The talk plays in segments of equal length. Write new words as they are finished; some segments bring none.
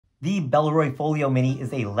The Bellroy Folio Mini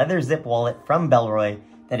is a leather zip wallet from Bellroy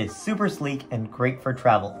that is super sleek and great for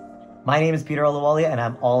travel. My name is Peter Olawalia and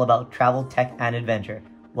I'm all about travel, tech, and adventure.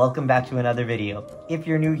 Welcome back to another video. If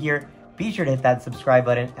you're new here, be sure to hit that subscribe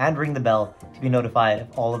button and ring the bell to be notified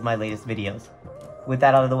of all of my latest videos. With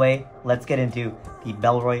that out of the way, let's get into the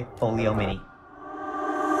Bellroy Folio Mini.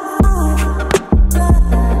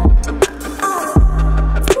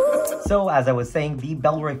 So as I was saying, the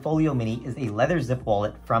Bellroy Folio Mini is a leather zip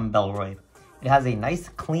wallet from Bellroy. It has a nice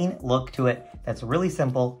clean look to it that's really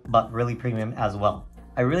simple but really premium as well.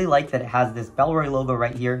 I really like that it has this Bellroy logo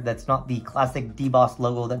right here that's not the classic debossed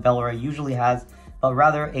logo that Bellroy usually has, but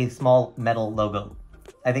rather a small metal logo.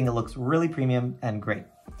 I think it looks really premium and great.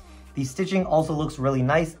 The stitching also looks really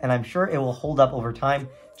nice and I'm sure it will hold up over time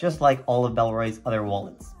just like all of Bellroy's other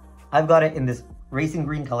wallets. I've got it in this racing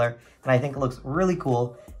green color and I think it looks really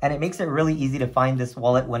cool, and it makes it really easy to find this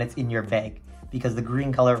wallet when it's in your bag because the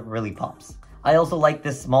green color really pops. I also like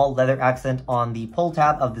this small leather accent on the pull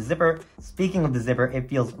tab of the zipper. Speaking of the zipper, it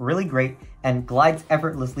feels really great and glides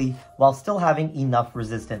effortlessly while still having enough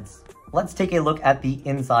resistance. Let's take a look at the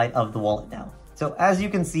inside of the wallet now. So as you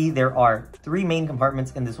can see, there are three main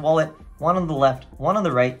compartments in this wallet, one on the left, one on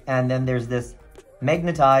the right, and then there's this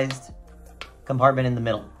magnetized compartment in the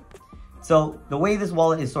middle. So the way this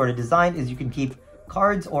wallet is sort of designed is you can keep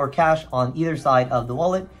cards or cash on either side of the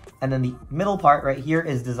wallet, and then the middle part right here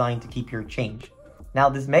is designed to keep your change. Now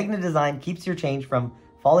this magnet design keeps your change from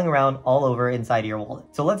falling around all over inside of your wallet.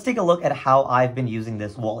 So let's take a look at how I've been using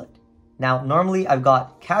this wallet. Now normally I've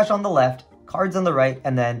got cash on the left, cards on the right,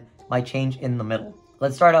 and then my change in the middle.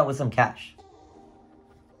 Let's start out with some cash.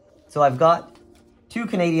 So I've got two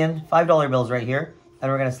Canadian $5 bills right here,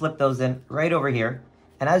 and we're gonna slip those in right over here.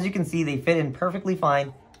 And as you can see, they fit in perfectly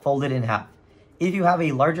fine, folded in half. If you have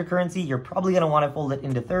a larger currency, you're probably going to want to fold it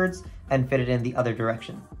into thirds and fit it in the other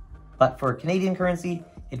direction. But for Canadian currency,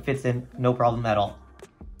 it fits in no problem at all.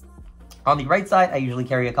 On the right side, I usually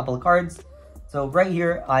carry a couple of cards. So right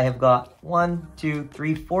here, I have got 1, 2,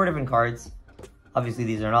 3, 4 different cards. Obviously,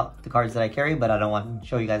 these are not the cards that I carry, but I don't want to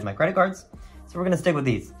show you guys my credit cards. So we're going to stick with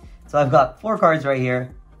these. So I've got 4 cards right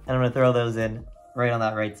here, and I'm going to throw those in right on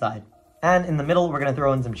that right side. And in the middle, we're going to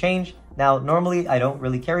throw in some change. Now, normally, I don't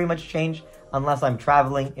really carry much change unless I'm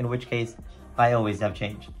traveling, in which case, I always have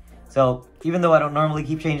change. So, even though I don't normally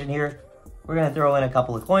keep change in here, we're going to throw in a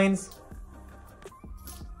couple of coins.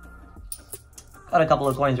 Got a couple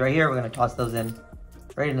of coins right here. We're going to toss those in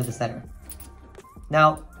right into the center.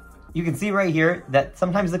 Now, you can see right here that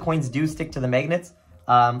sometimes the coins do stick to the magnets,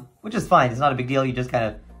 which is fine. It's not a big deal. You just kind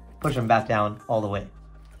of push them back down all the way.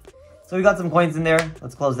 So we got some coins in there.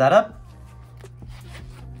 Let's close that up.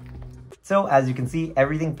 So as you can see,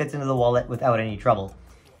 everything fits into the wallet without any trouble.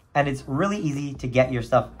 And it's really easy to get your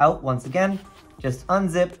stuff out once again. Just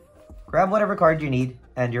unzip, grab whatever card you need,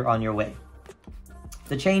 and you're on your way.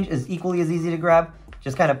 The change is equally as easy to grab.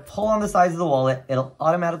 Just kind of pull on the sides of the wallet. It'll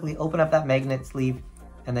automatically open up that magnet sleeve,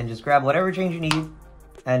 and then just grab whatever change you need,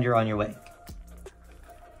 and you're on your way.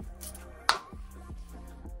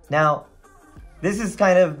 Now, this is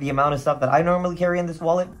kind of the amount of stuff that I normally carry in this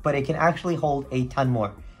wallet, but it can actually hold a ton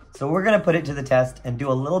more. So we're going to put it to the test and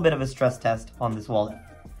do a little bit of a stress test on this wallet.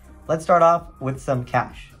 Let's start off with some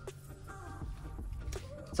cash.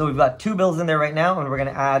 So we've got 2 bills in there right now, and we're going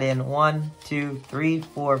to add in 1, 2, 3,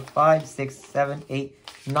 4, 5, 6, 7,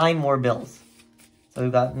 8, 9 more bills. So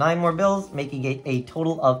we've got 9 more bills, making it a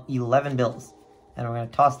total of 11 bills. And we're going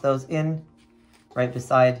to toss those in right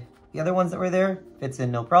beside the other ones that were there. Fits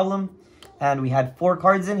in no problem. And we had 4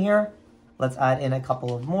 cards in here. Let's add in a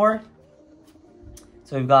couple of more.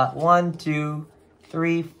 So we've got 1, 2,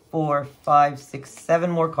 3, 4, 5, 6,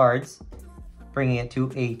 7 more cards, bringing it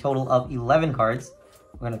to a total of 11 cards.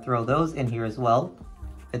 We're going to throw those in here as well.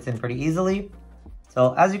 Fits in pretty easily.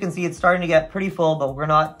 So as you can see, it's starting to get pretty full, but we're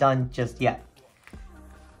not done just yet.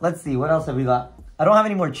 Let's see, what else have we got? I don't have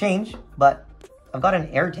any more change, but I've got an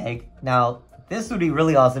air tag. Now, this would be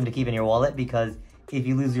really awesome to keep in your wallet because if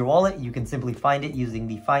you lose your wallet, you can simply find it using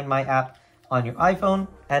the Find My app on your iPhone.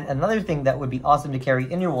 And another thing that would be awesome to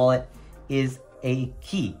carry in your wallet is a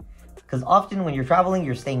key. Because often when you're traveling,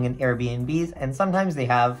 you're staying in Airbnbs and sometimes they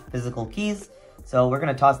have physical keys. So we're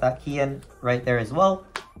going to toss that key in right there as well.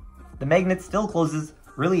 The magnet still closes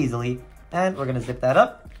really easily, and we're going to zip that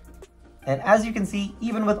up. And as you can see,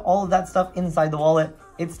 even with all of that stuff inside the wallet,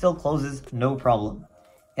 it still closes no problem.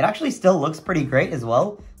 It actually still looks pretty great as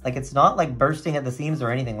well. Like it's not like bursting at the seams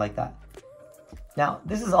or anything like that. Now,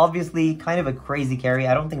 this is obviously kind of a crazy carry.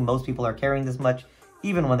 I don't think most people are carrying this much,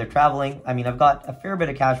 even when they're traveling. I mean, I've got a fair bit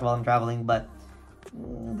of cash while I'm traveling, but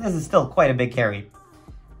this is still quite a big carry.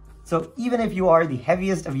 So even if you are the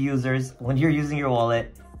heaviest of users when you're using your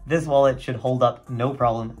wallet, this wallet should hold up no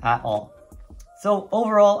problem at all. So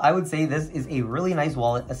overall, I would say this is a really nice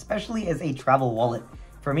wallet, especially as a travel wallet.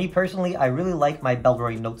 For me personally, I really like my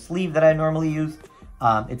Bellroy note sleeve that I normally use.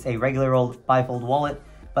 It's a regular old bifold wallet,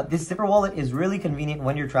 but this zipper wallet is really convenient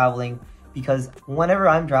when you're traveling because whenever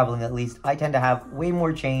I'm traveling, at least, I tend to have way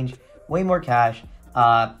more change, way more cash.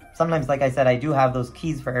 Sometimes, like I said, I do have those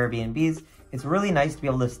keys for Airbnbs. It's really nice to be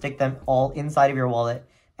able to stick them all inside of your wallet,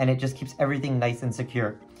 and it just keeps everything nice and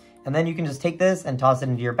secure. And then you can just take this and toss it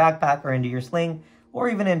into your backpack or into your sling or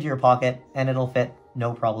even into your pocket, and it'll fit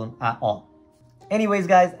no problem at all. Anyways,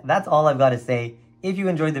 guys, that's all I've got to say. If you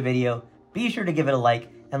enjoyed the video, be sure to give it a like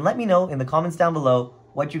and let me know in the comments down below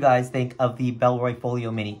what you guys think of the Bellroy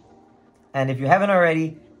Folio Mini. And if you haven't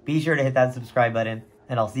already, be sure to hit that subscribe button,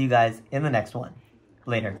 and I'll see you guys in the next one.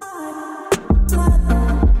 Later.